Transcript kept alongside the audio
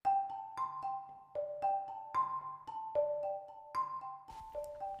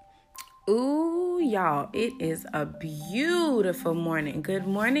Ooh, y'all, it is a beautiful morning. Good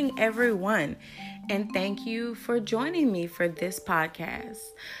morning, everyone. And thank you for joining me for this podcast.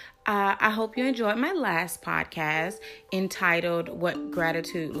 I hope you enjoyed my last podcast entitled What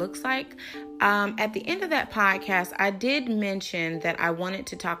Gratitude Looks Like. At the end of that podcast, I did mention that I wanted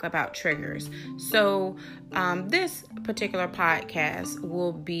to talk about triggers. So this particular podcast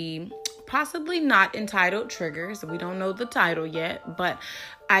will be possibly not entitled Triggers. We don't know the title yet, but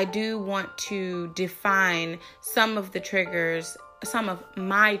I do want to define some of the triggers, some of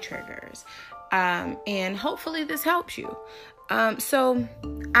my triggers, and hopefully this helps you. So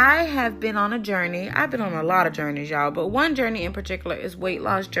I have been on a journey. I've been on a lot of journeys, y'all, but one journey in particular is weight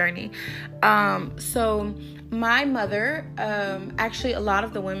loss journey. So my mother, actually a lot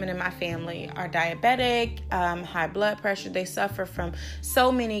of the women in my family are diabetic, high blood pressure. They suffer from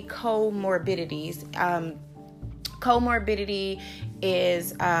so many comorbidities. Comorbidity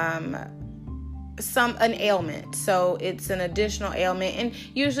is an ailment, so it's an additional ailment, and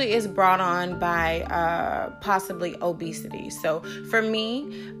usually is brought on by possibly obesity. So for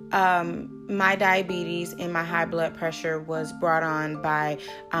me, my diabetes and my high blood pressure was brought on by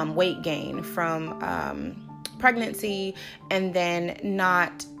weight gain from pregnancy, and then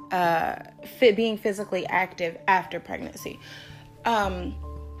not being physically active after pregnancy.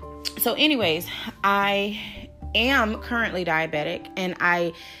 So anyways, I am currently diabetic, and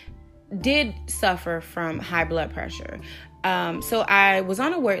I did suffer from high blood pressure. So I was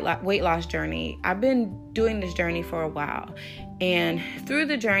on a weight loss journey. I've been doing this journey for a while. And through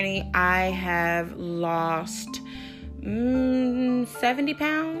the journey, I have lost 70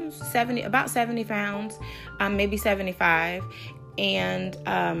 pounds, about 70 pounds, maybe 75. And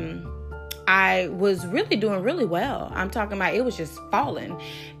I was really doing really well. I'm talking about it was just falling.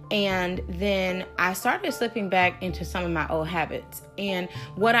 And then I started slipping back into some of my old habits. And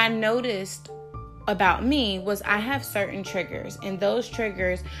what I noticed about me was I have certain triggers, and those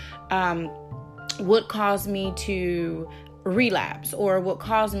triggers would cause me to relapse, or would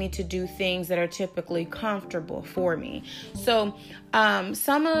cause me to do things that are typically comfortable for me. So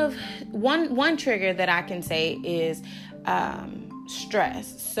one trigger that I can say is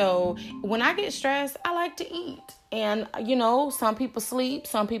stress. So when I get stressed, I like to eat. And, some people sleep,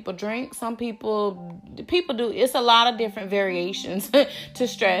 some people drink, some people do. It's a lot of different variations to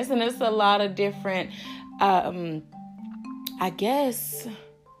stress. And it's a lot of different,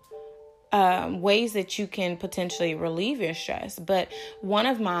 ways that you can potentially relieve your stress. But one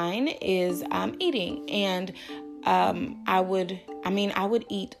of mine is eating. And I would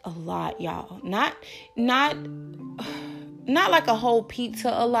eat a lot, y'all. Not like a whole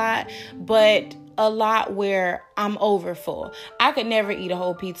pizza a lot, but a lot where I'm over full. I could never eat a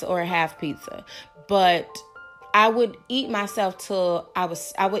whole pizza or a half pizza, but I would eat myself till I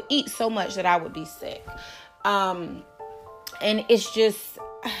would eat so much that I would be sick. And it's just,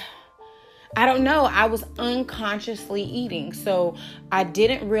 I don't know. I was unconsciously eating. So I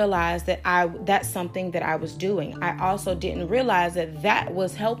didn't realize that that's something that I was doing. I also didn't realize that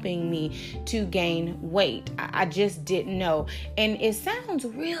was helping me to gain weight. I just didn't know. And it sounds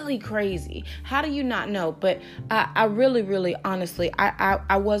really crazy. How do you not know? But I really, really, honestly,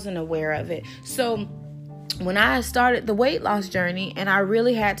 I wasn't aware of it. So when I started the weight loss journey, and I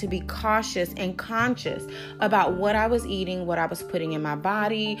really had to be cautious and conscious about what I was eating, what I was putting in my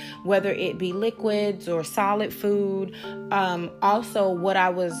body, whether it be liquids or solid food, also what I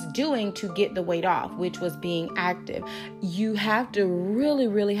was doing to get the weight off, which was being active. You have to really,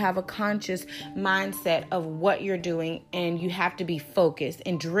 really have a conscious mindset of what you're doing, and you have to be focused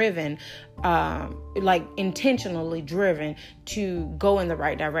and driven, like intentionally driven to go in the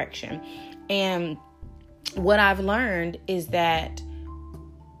right direction. And what I've learned is that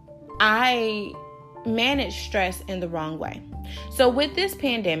I manage stress in the wrong way. So with this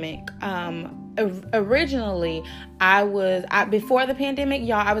pandemic, originally before the pandemic,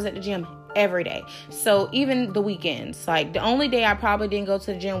 y'all, I was at the gym every day. So even the weekends, like the only day I probably didn't go to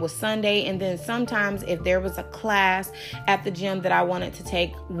the gym was Sunday. And then sometimes if there was a class at the gym that I wanted to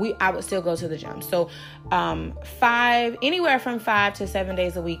take, I would still go to the gym. So anywhere from 5 to 7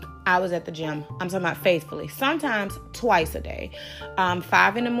 days a week, I was at the gym. I'm talking about faithfully, sometimes twice a day,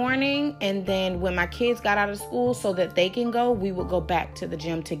 5 in the morning. And then when my kids got out of school so that they can go, we would go back to the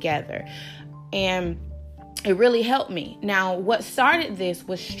gym together. And it really helped me. Now, what started this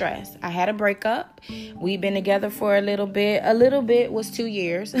was stress. I had a breakup. We've been together for a little bit. A little bit was 2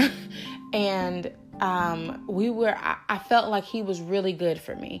 years. And I felt like he was really good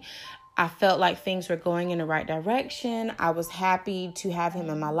for me. I felt like things were going in the right direction. I was happy to have him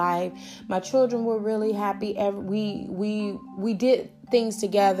in my life. My children were really happy. We did things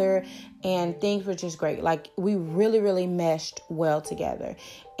together, and things were just great. Like, we really, really meshed well together.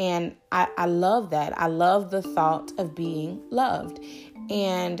 And I love that. I love the thought of being loved.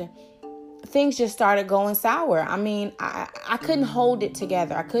 And things just started going sour. I mean, I couldn't hold it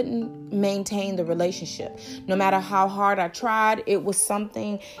together. I couldn't maintain the relationship. No matter how hard I tried, it was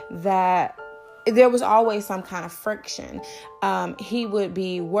something that there was always some kind of friction. He would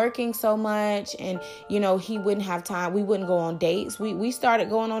be working so much, and, he wouldn't have time. We wouldn't go on dates. We started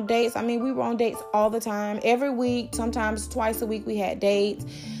going on dates. I mean, we were on dates all the time, every week, sometimes twice a week we had dates.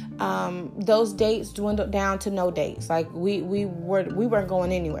 Those dates dwindled down to no dates. Like, we weren't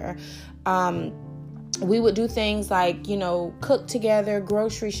going anywhere. We would do things like, cook together,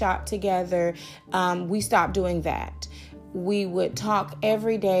 grocery shop together. We stopped doing that. We would talk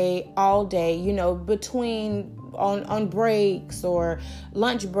every day, all day, between on breaks or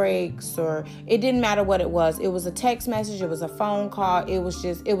lunch breaks, or it didn't matter what it was. It was a text message. It was a phone call. It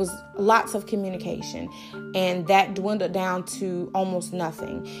was lots of communication, and that dwindled down to almost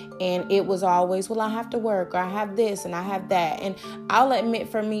nothing. And it was always, well, I have to work, or I have this and I have that. And I'll admit,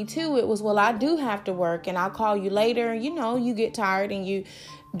 for me too, it was, well, I do have to work, and I'll call you later. You get tired and you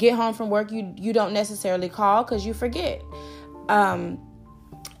get home from work. You don't necessarily call because you forget.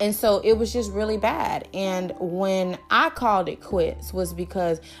 And so it was just really bad. And when I called it quits was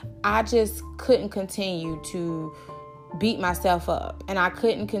because I just couldn't continue to beat myself up, and I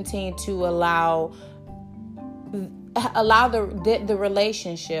couldn't continue to allow the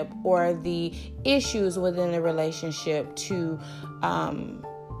relationship or the issues within the relationship to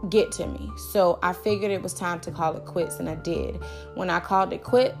get to me. So I figured it was time to call it quits, and I did. When I called it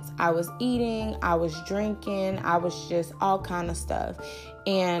quits, I was eating, I was drinking, I was just all kind of stuff.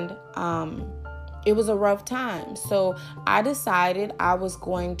 And it was a rough time. So I decided I was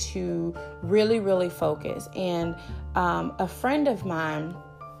going to really, really focus. And a friend of mine,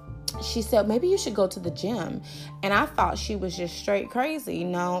 she said, maybe you should go to the gym. And I thought she was just straight crazy.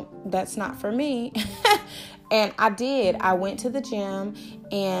 No, that's not for me. And I did. I went to the gym,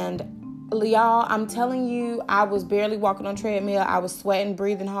 and y'all, I'm telling you, I was barely walking on treadmill. I was sweating,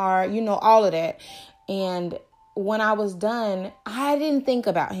 breathing hard, all of that. And when I was done, I didn't think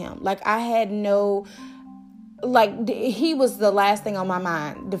about him. Like, I had he was the last thing on my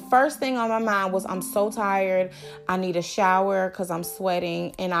mind. The first thing on my mind was, I'm so tired. I need a shower because I'm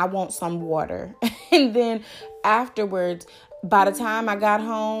sweating, and I want some water. And then afterwards, by the time I got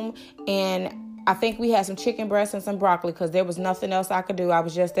home, and I think we had some chicken breast and some broccoli because there was nothing else I could do. I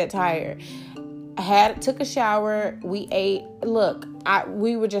was just that tired. Took a shower. We ate. Look,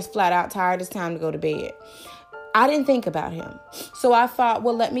 we were just flat out tired. It's time to go to bed. I didn't think about him. So I thought,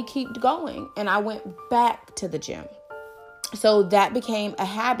 well, let me keep going. And I went back to the gym. So that became a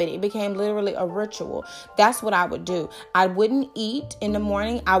habit. It became literally a ritual. That's what I would do. I wouldn't eat in the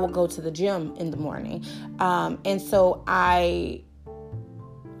morning. I would go to the gym in the morning. And so I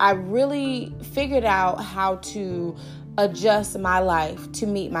really figured out how to adjust my life to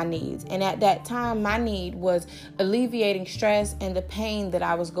meet my needs. And at that time, my need was alleviating stress and the pain that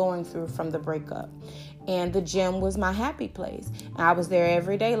I was going through from the breakup. And the gym was my happy place. And I was there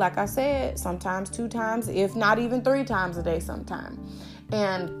every day, like I said, sometimes 2 times, if not even 3 times a day sometime.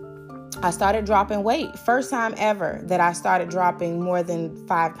 And I started dropping weight. First time ever that I started dropping more than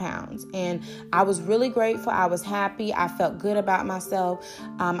 5 pounds. And I was really grateful. I was happy. I felt good about myself.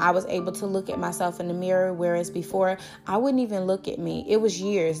 I was able to look at myself in the mirror, whereas before I wouldn't even look at me. It was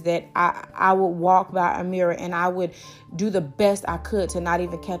years that I would walk by a mirror and I would do the best I could to not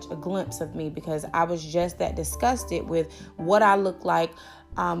even catch a glimpse of me, because I was just that disgusted with what I looked like,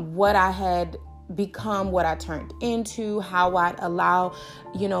 what I had become, what I turned into, how I'd allow,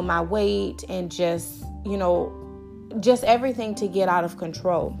 my weight and just everything to get out of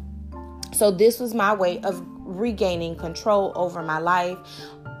control. So this was my way of regaining control over my life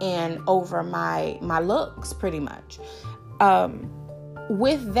and over my looks, pretty much.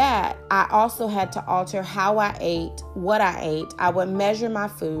 With that, I also had to alter how I ate, what I ate. I would measure my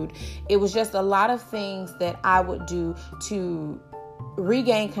food. It was just a lot of things that I would do to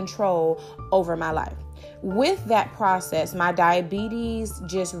regain control over my life. With that process, my diabetes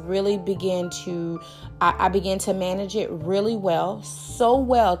just really I began to manage it really well, so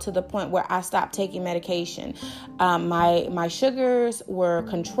well to the point where I stopped taking medication. My sugars were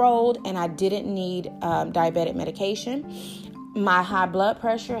controlled and I didn't need diabetic medication. My high blood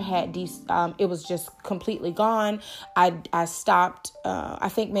pressure it was just completely gone. I stopped, I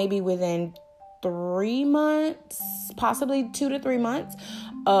think maybe within 3 months, possibly 2 to 3 months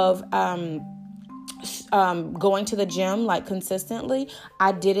of going to the gym like consistently.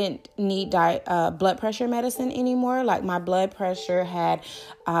 I didn't need blood pressure medicine anymore. Like my blood pressure had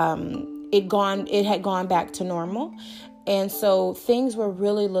it had gone back to normal, and so things were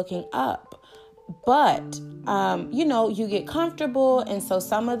really looking up. But you get comfortable, and so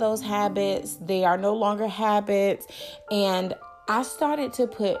some of those habits, they are no longer habits, and I started to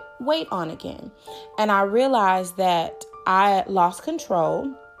put weight on again, and I realized that I lost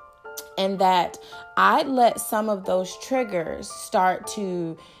control, and that I'd let some of those triggers start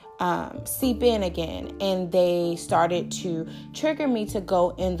to seep in again, and they started to trigger me to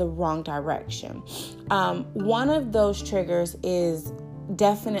go in the wrong direction. One of those triggers is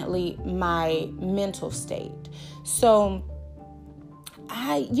definitely my mental state. So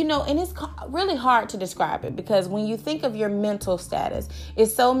and it's really hard to describe it, because when you think of your mental status,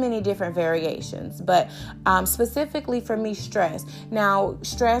 it's so many different variations. But specifically for me, stress. Now,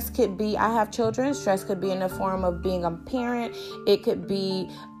 stress could be, I have children. Stress could be in the form of being a parent. It could be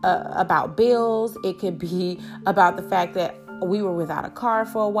about bills. It could be about the fact that we were without a car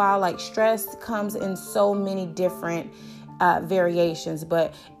for a while. Like, stress comes in so many different variations,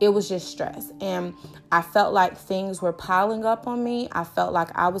 but it was just stress. And I felt like things were piling up on me. I felt like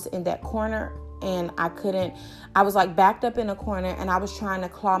I was in that corner, and I was like backed up in a corner, and I was trying to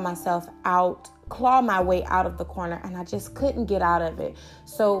claw my way out of the corner, and I just couldn't get out of it.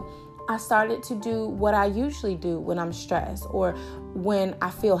 So I started to do what I usually do when I'm stressed or when I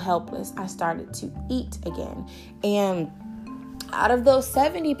feel helpless. I started to eat again. And out of those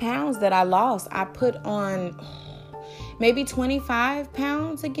 70 pounds that I lost, I put on maybe 25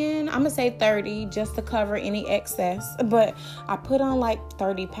 pounds again. I'm going to say 30 just to cover any excess. But I put on like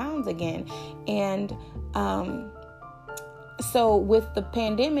 30 pounds again. And so with the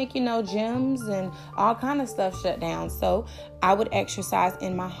pandemic, gyms and all kind of stuff shut down. So I would exercise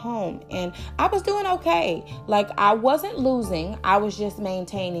in my home, and I was doing okay. Like, I wasn't losing. I was just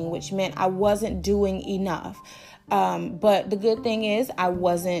maintaining, which meant I wasn't doing enough. But the good thing is I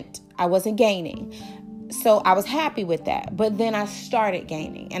wasn't gaining. So I was happy with that. But then I started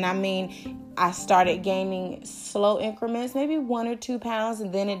gaining. And I started gaining slow increments, maybe 1 or 2 pounds.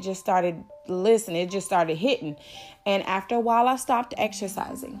 And then it just started hitting. And after a while, I stopped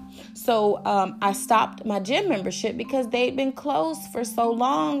exercising. So I stopped my gym membership because they'd been closed for so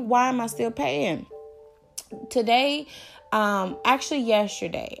long. Why am I still paying? Today, actually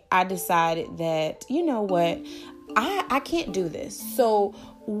yesterday, I decided that, you know what, I can't do this. So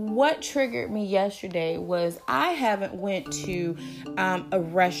what triggered me yesterday was I haven't went to a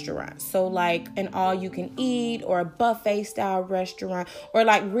restaurant. So like an all you can eat or a buffet style restaurant, or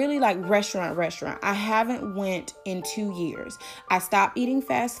like really like restaurant. I haven't went in 2 years. I stopped eating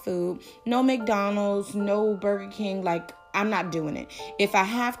fast food, no McDonald's, no Burger King. Like, I'm not doing it. If I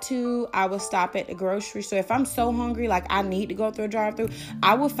have to, I will stop at the grocery store. If I'm so hungry, like I need to go through a drive-through,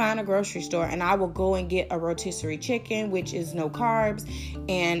 I will find a grocery store and I will go and get a rotisserie chicken, which is no carbs,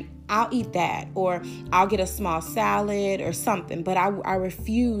 and I'll eat that. Or I'll get a small salad or something. But I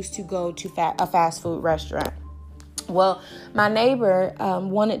refuse to go to a fast food restaurant. Well, my neighbor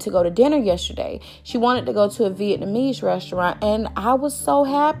wanted to go to dinner yesterday. She wanted to go to a Vietnamese restaurant, and I was so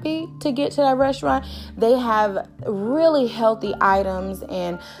happy to get to that restaurant. They have really healthy items,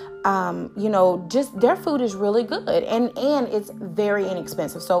 and just their food is really good, and it's very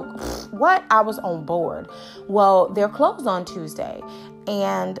inexpensive. So I was on board. Well, they're closed on Tuesday,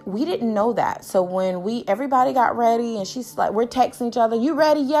 and we didn't know that. So when everybody got ready, and she's like, we're texting each other, "You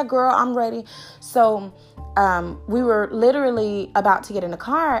ready?" "Yeah, girl, I'm ready." So we were literally about to get in the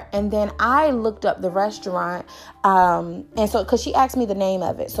car, and then I looked up the restaurant, and so because she asked me the name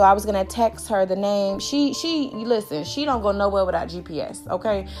of it, so I was gonna text her the name. She don't go nowhere without GPS,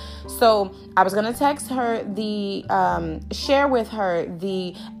 okay? So I was gonna text her share with her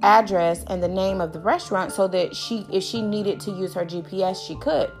the address and the name of the restaurant, so that if she needed to use her GPS, she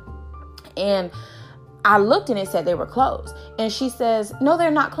could. And I looked, and it said they were closed, and she says, "No,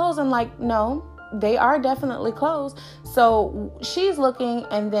 they're not closed." I'm like, "No, they are definitely closed." So she's looking,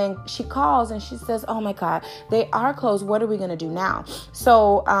 and then she calls and she says, "Oh my God, they are closed. What are we going to do now?"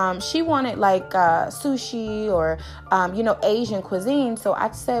 So she wanted like sushi or, Asian cuisine. So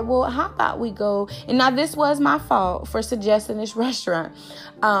I said, well, how about we go? And now this was my fault for suggesting this restaurant.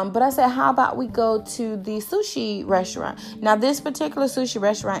 But I said, how about we go to the sushi restaurant? Now, this particular sushi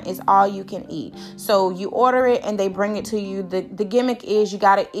restaurant is all you can eat. So you order it and they bring it to you. The gimmick is you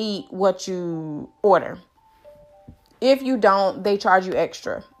got to eat what you order. If you don't, they charge you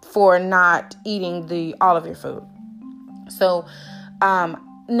extra for not eating all of your food. So,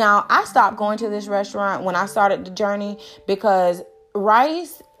 Now, I stopped going to this restaurant when I started the journey because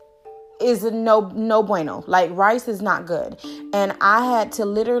rice is a no bueno. Like, rice is not good. And I had to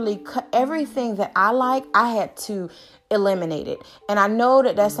literally cut everything that I like. I had to eliminate it. And I know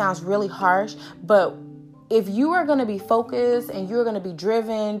that sounds really harsh, but if you are going to be focused and you're going to be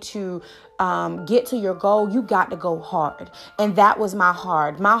driven to get to your goal, you got to go hard. And that was my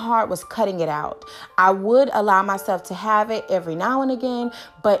hard. My heart was cutting it out. I would allow myself to have it every now and again,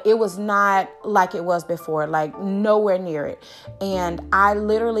 but it was not like it was before, like nowhere near it. And I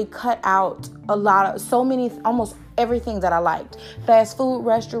literally cut out almost everything that I liked. Fast food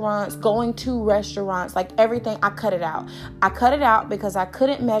restaurants, going to restaurants, like everything, I cut it out. I cut it out because I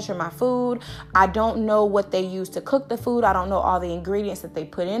couldn't measure my food. I don't know what they use to cook the food. I don't know all the ingredients that they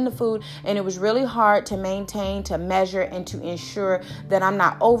put in the food. And it was really hard to maintain, to measure, and to ensure that I'm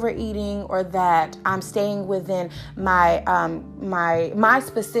not overeating or that I'm staying within my my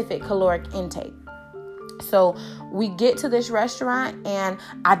specific caloric intake. So we get to this restaurant and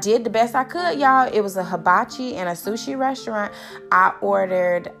I did the best I could, y'all. It was a hibachi and a sushi restaurant. I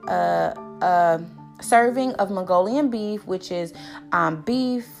ordered a serving of Mongolian beef, which is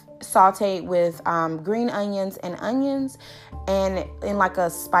beef sauteed with green onions and in like a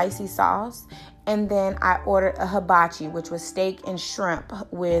spicy sauce. And then I ordered a hibachi, which was steak and shrimp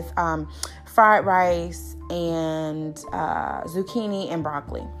with fried rice and zucchini and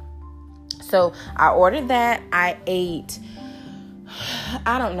broccoli. So I ordered that. I ate,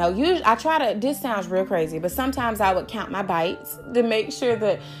 I don't know. Usually this sounds real crazy, but sometimes I would count my bites to make sure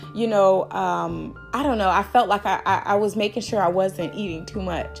that, I don't know. I felt like I was making sure I wasn't eating too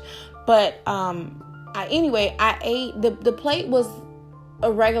much. But I ate, the plate was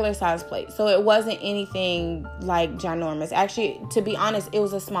a regular size plate. So it wasn't anything like ginormous. Actually, to be honest, it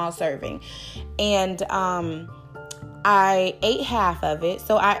was a small serving. And I ate half of it.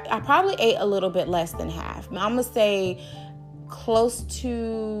 So I probably ate a little bit less than half. I'm going to say close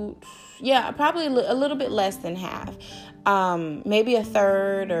to, probably a little bit less than half. Maybe a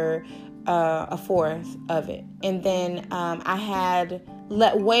third or a fourth of it. And then I had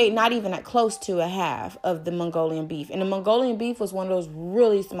not even that close to a half of the Mongolian beef. And the Mongolian beef was one of those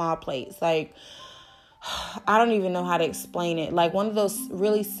really small plates. Like, I don't even know how to explain it. Like one of those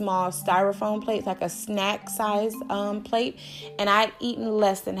really small styrofoam plates, like a snack size plate. And I'd eaten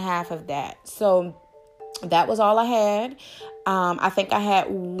less than half of that. So that was all I had. I think I had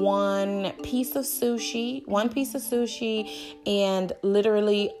one piece of sushi and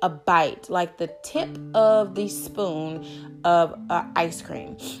literally a bite, like the tip of the spoon of ice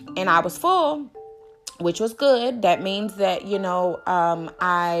cream. And I was full, which was good. That means that,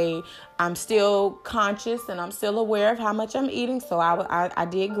 I'm still conscious and I'm still aware of how much I'm eating. So I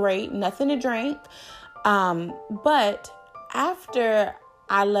did great. Nothing to drink. But after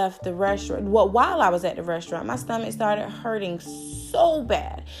I left the restaurant, while I was at the restaurant, my stomach started hurting so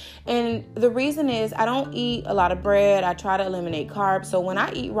bad. And the reason is I don't eat a lot of bread. I try to eliminate carbs. So when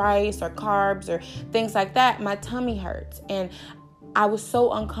I eat rice or carbs or things like that, my tummy hurts. And I was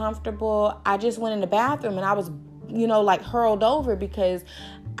so uncomfortable. I just went in the bathroom and I was, hurled over because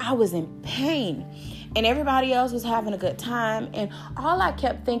I was in pain. And everybody else was having a good time. And all I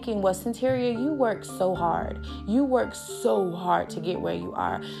kept thinking was, Centuria, you worked so hard. You worked so hard to get where you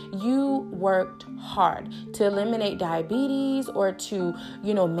are. You worked hard to eliminate diabetes or to,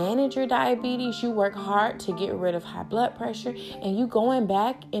 manage your diabetes. You worked hard to get rid of high blood pressure. And you going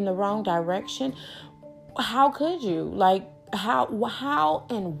back in the wrong direction. How could you? Like, how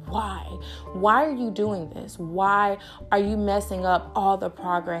and why? Why are you doing this? Why are you messing up all the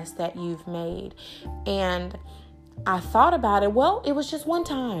progress that you've made? And I thought about it. Well, it was just one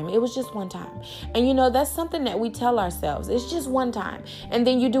time. And that's something that we tell ourselves. It's just one time. And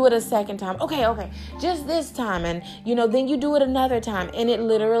then you do it a second time. Okay, just this time. And, then you do it another time. And it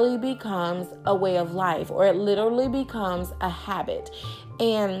literally becomes a way of life, or it literally becomes a habit.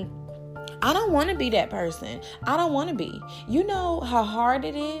 And I don't want to be that person. I don't want to be. You know how hard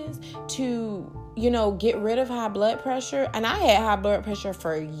it is to, get rid of high blood pressure? And I had high blood pressure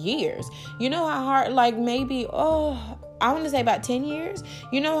for years. You know how hard, like maybe, I want to say about 10 years.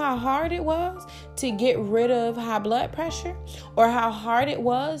 You know how hard it was to get rid of high blood pressure? Or how hard it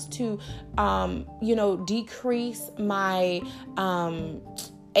was to, decrease my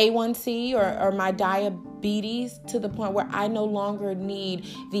A1C or my diabetes to the point where I no longer need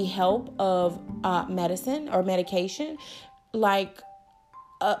the help of medicine or medication. Like,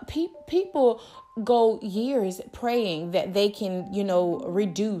 people go years praying that they can,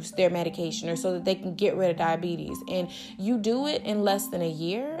 reduce their medication or so that they can get rid of diabetes. And you do it in less than a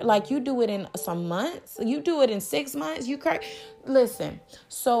year. Like, you do it in some months. You do it in 6 months. Listen.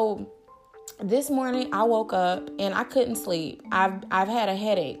 So this morning I woke up and I couldn't sleep. I've had a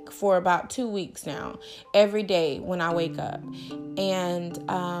headache for about 2 weeks now, every day when I wake up. And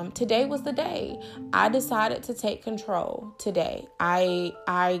today was the day. I decided to take control today.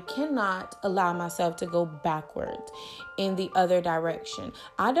 I cannot allow myself to go backwards in the other direction.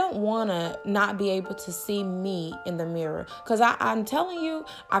 I don't want to not be able to see me in the mirror, because I'm telling you,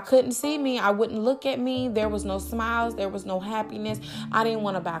 I couldn't see me. I wouldn't look at me. There was no smiles. There was no happiness. I didn't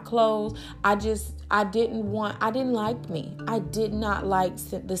want to buy clothes. I didn't like me. I did not like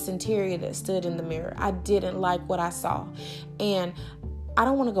the Centuria that stood in the mirror. I didn't like what I saw. And I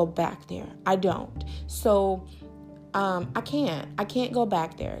don't want to go back there. I don't. So I can't go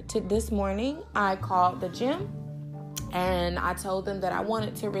back there. This morning, I called the gym and I told them that I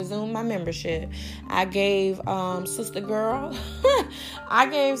wanted to resume my membership. I gave Sister Girl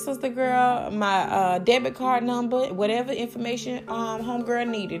my debit card number, whatever information homegirl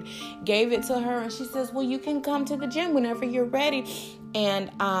needed. Gave it to her, and she says, well, you can come to the gym whenever you're ready.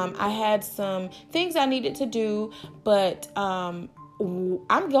 And I had some things I needed to do, but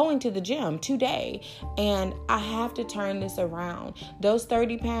I'm going to the gym today, and I have to turn this around. Those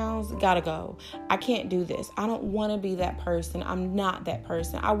 30 pounds gotta go. I can't do this. I don't want to be that person. I'm not that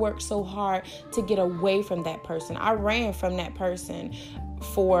person. I worked so hard to get away from that person. I ran from that person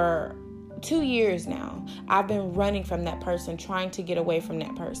for 2 years now. I've been running from that person, trying to get away from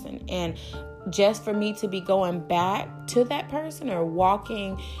that person. And just for me to be going back to that person or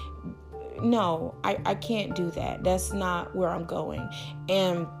walking, no, I can't do that. That's not where I'm going.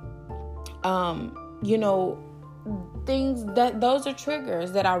 And, those are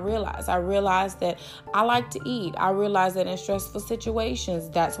triggers that I realize. I realize that I like to eat. I realize that in stressful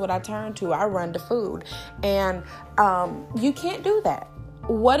situations, that's what I turn to. I run to food. And you can't do that.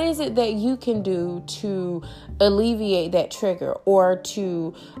 What is it that you can do to alleviate that trigger or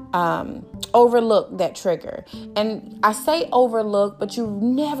to overlook that trigger? And I say overlook, but you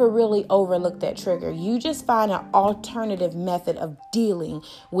never really overlook that trigger. You just find an alternative method of dealing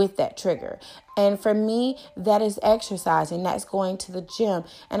with that trigger. And for me, that is exercising. That's going to the gym.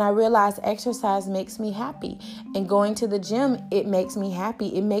 And I realize exercise makes me happy. And going to the gym, it makes me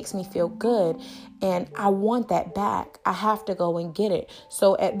happy. It makes me feel good. And I want that back. I have to go and get it.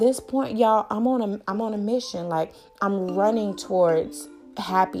 So at this point, y'all, I'm on a mission. Like, I'm running towards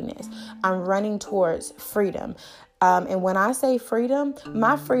happiness. I'm running towards freedom. And when I say freedom,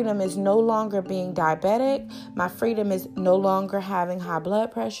 my freedom is no longer being diabetic. My freedom is no longer having high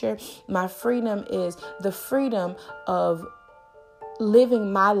blood pressure. My freedom is the freedom of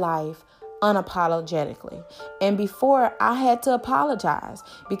living my life unapologetically. And before, I had to apologize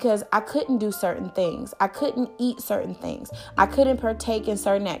because I couldn't do certain things. I couldn't eat certain things. I couldn't partake in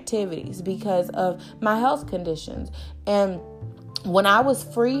certain activities because of my health conditions. And when I was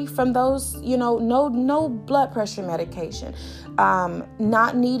free from those, no blood pressure medication,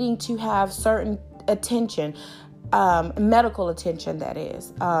 not needing to have certain attention, medical attention, that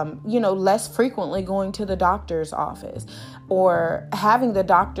is, less frequently going to the doctor's office or having the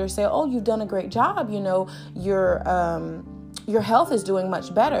doctor say, oh, you've done a great job. Your health is doing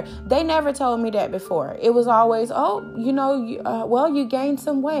much better. They never told me that before. It was always, you gained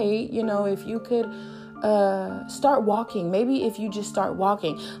some weight, if you could start walking. Maybe if you just start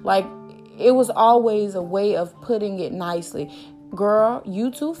walking. Like, it was always a way of putting it nicely. Girl,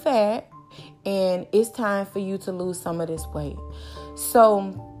 you too fat, and it's time for you to lose some of this weight.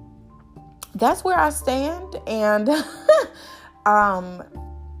 So that's where I stand. And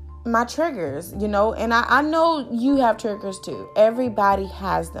my triggers, and I know you have triggers too. Everybody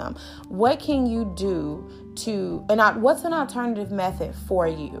has them. What can you do what's an alternative method for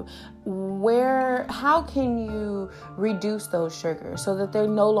you? How can you reduce those triggers so that they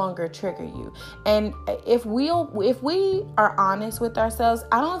no longer trigger you? And if we are honest with ourselves,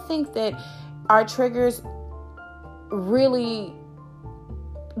 I don't think that our triggers really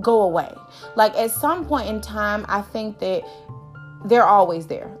go away. Like, at some point in time, I think that they're always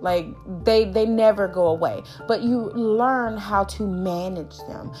there. Like, they never go away. But you learn how to manage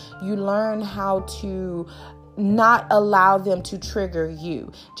them. You learn how to not allow them to trigger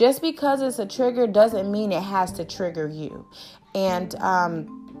you. Just because it's a trigger doesn't mean it has to trigger you. And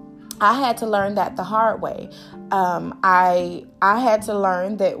I had to learn that the hard way. I had to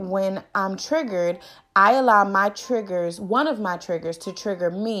learn that when I'm triggered, I allow one of my triggers to trigger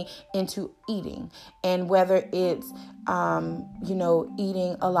me into eating. And whether it's,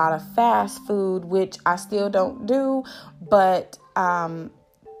 eating a lot of fast food, which I still don't do, but I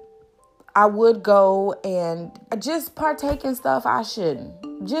would go and just partake in stuff I shouldn't.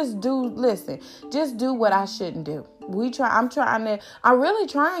 Just do what I shouldn't do. I'm really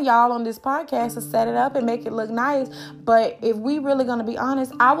trying, y'all, on this podcast to set it up and make it look nice. But if we really going to be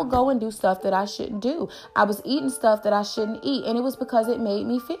honest, I would go and do stuff that I shouldn't do. I was eating stuff that I shouldn't eat. And it was because it made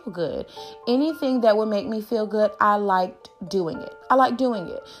me feel good. Anything that would make me feel good, I liked doing it.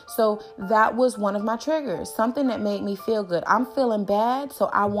 So that was one of my triggers, something that made me feel good. I'm feeling bad, so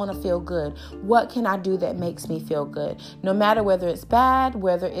I want to feel good. What can I do that makes me feel good? No matter whether it's bad,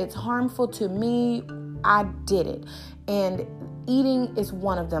 whether it's harmful to me, I did it. And eating is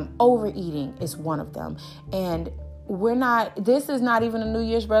one of them. Overeating is one of them. And this is not even a New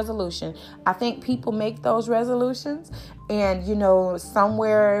Year's resolution. I think people make those resolutions and,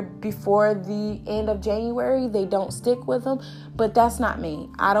 somewhere before the end of January, they don't stick with them. But that's not me.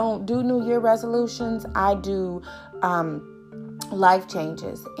 I don't do New Year resolutions. I do life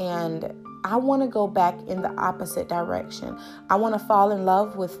changes. And I want to go back in the opposite direction. I want to fall in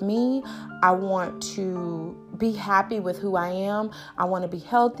love with me. I want to be happy with who I am. I want to be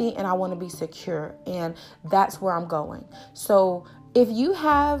healthy and I want to be secure. And that's where I'm going. So if you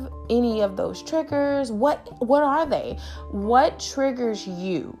have any of those triggers, what are they? What triggers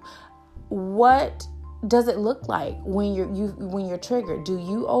you? What does it look like when you're triggered? Do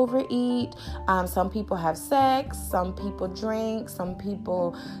you overeat? Some people have sex. Some people drink. Some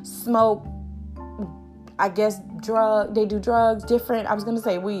people smoke. I guess they do drugs different. I was going to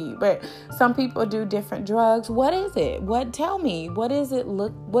say weed, but some people do different drugs. What is it? Tell me, what does it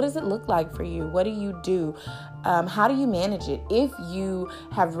look like for you? What do you do? How do you manage it? If you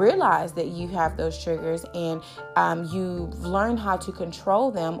have realized that you have those triggers and you've learned how to control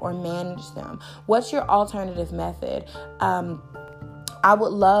them or manage them, what's your alternative method? I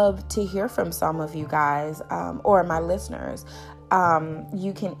would love to hear from some of you guys or my listeners.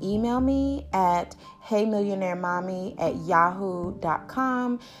 You can email me at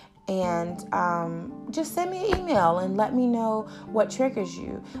heymillionairemommy@yahoo.com and just send me an email and let me know what triggers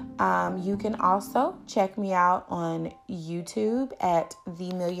you. You can also check me out on YouTube at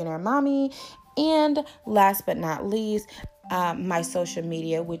The Millionaire Mommy. And last but not least, my social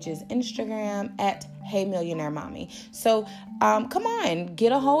media, which is Instagram at Hey Millionaire Mommy. So come on,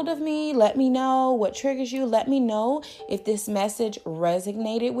 get a hold of me. Let me know what triggers you. Let me know if this message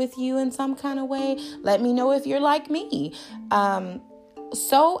resonated with you in some kind of way. Let me know if you're like me.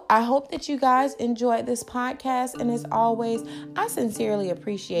 So I hope that you guys enjoyed this podcast. And as always, I sincerely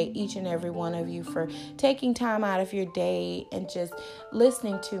appreciate each and every one of you for taking time out of your day and just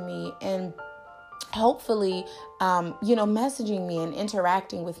listening to me and hopefully, messaging me and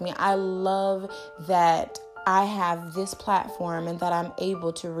interacting with me. I love that I have this platform and that I'm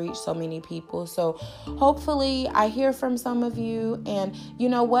able to reach so many people. So hopefully I hear from some of you, and you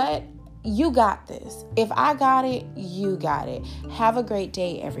know what? You got this. If I got it, you got it. Have a great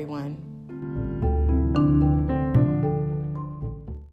day, everyone.